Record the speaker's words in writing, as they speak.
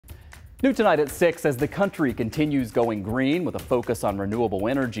New tonight at 6, as the country continues going green with a focus on renewable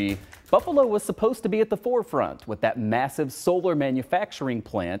energy, Buffalo was supposed to be at the forefront with that massive solar manufacturing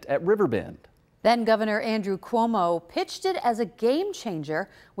plant at Riverbend. Then Governor Andrew Cuomo pitched it as a game changer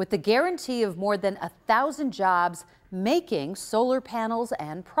with the guarantee of more than 1,000 jobs making solar panels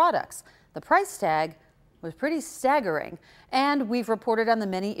and products. The price tag was pretty staggering, and we've reported on the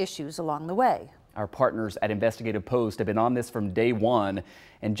many issues along the way. Our partners at Investigative Post have been on this from day one,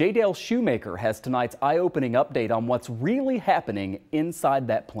 and J. Shoemaker has tonight's eye-opening update on what's really happening inside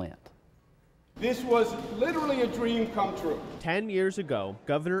that plant. This was literally a dream come true. 10 years ago,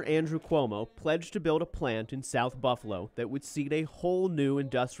 Governor Andrew Cuomo pledged to build a plant in South Buffalo that would seed a whole new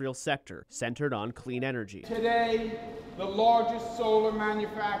industrial sector centered on clean energy. Today, the largest solar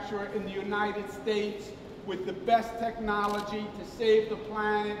manufacturer in the United States with the best technology to save the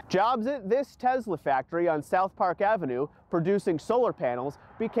planet. Jobs at this Tesla factory on South Park Avenue producing solar panels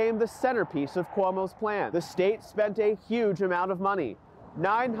became the centerpiece of Cuomo's plan. The state spent a huge amount of money,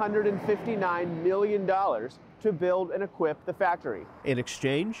 $959 million, to build and equip the factory. In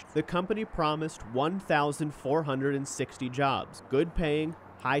exchange, the company promised 1,460 jobs, good-paying,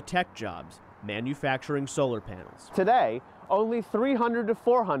 high-tech jobs, manufacturing solar panels. Today, only 300 to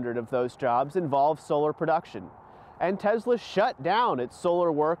 400 of those jobs involve solar production. And Tesla shut down its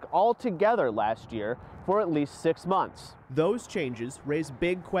solar work altogether last year for at least 6 months. Those changes raise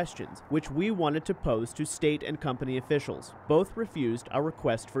big questions, which we wanted to pose to state and company officials. Both refused our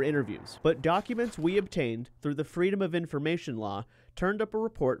request for interviews. But documents we obtained through the Freedom of Information law turned up a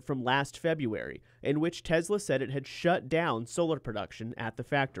report from last February in which Tesla said it had shut down solar production at the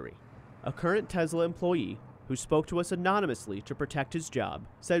factory. A current Tesla employee who spoke to us anonymously to protect his job,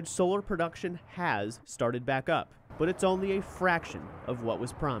 said solar production has started back up, but it's only a fraction of what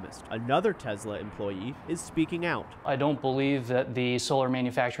was promised. Another Tesla employee is speaking out. I don't believe that the solar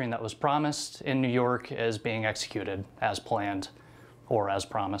manufacturing that was promised in New York is being executed as planned or as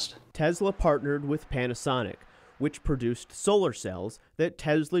promised. Tesla partnered with Panasonic, which produced solar cells that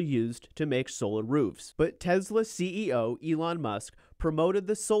Tesla used to make solar roofs. But Tesla CEO Elon Musk promoted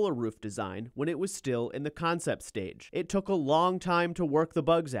the solar roof design when it was still in the concept stage. It took a long time to work the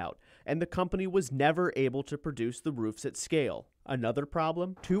bugs out, and the company was never able to produce the roofs at scale. Another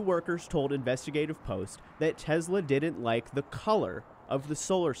problem? 2 workers told Investigative Post that Tesla didn't like the color of the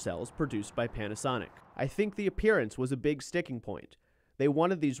solar cells produced by Panasonic. I think the appearance was a big sticking point. They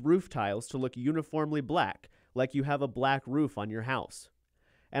wanted these roof tiles to look uniformly black, like you have a black roof on your house.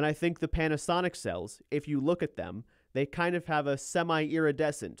 And I think the Panasonic cells, if you look at them, they kind of have a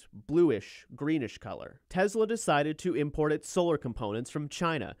semi-iridescent, bluish, greenish color. Tesla decided to import its solar components from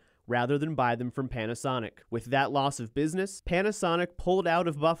China rather than buy them from Panasonic. With that loss of business, Panasonic pulled out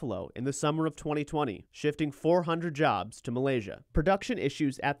of Buffalo in the summer of 2020, shifting 400 jobs to Malaysia. Production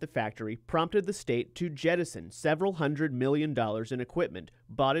issues at the factory prompted the state to jettison several $100 million in equipment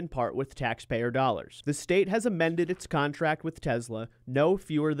bought in part with taxpayer dollars. The state has amended its contract with Tesla no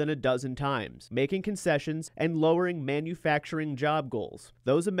fewer than a dozen times, making concessions and lowering manufacturing job goals.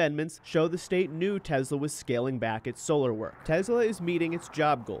 Those amendments show the state knew Tesla was scaling back its solar work. Tesla is meeting its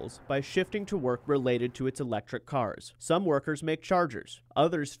job goals by shifting to work related to its electric cars. Some workers make chargers.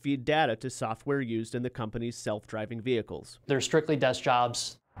 Others feed data to software used in the company's self-driving vehicles. They're strictly desk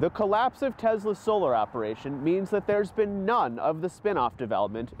jobs. The collapse of Tesla's solar operation means that there's been none of the spin-off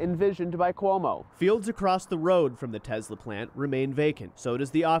development envisioned by Cuomo. Fields across the road from the Tesla plant remain vacant. So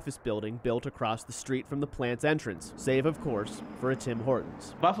does the office building built across the street from the plant's entrance, save, of course, for a Tim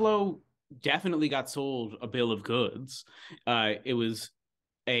Hortons. Buffalo definitely got sold a bill of goods. It was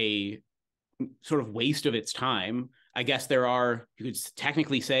a sort of waste of its time. I guess you could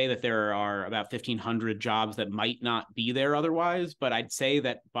technically say that there are about 1,500 jobs that might not be there otherwise, but I'd say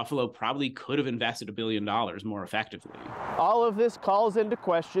that Buffalo probably could have invested $1 billion more effectively. All of this calls into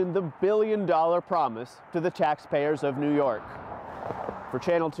question the billion-dollar promise to the taxpayers of New York. For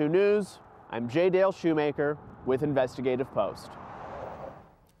Channel 2 News, I'm J. Shoemaker with Investigative Post.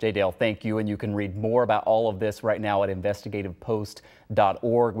 J. Thank you, and you can read more about all of this right now at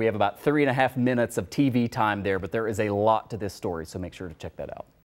investigative-post.org. We have about 3.5 minutes of TV time there, but there is a lot to this story, so make sure to check that out.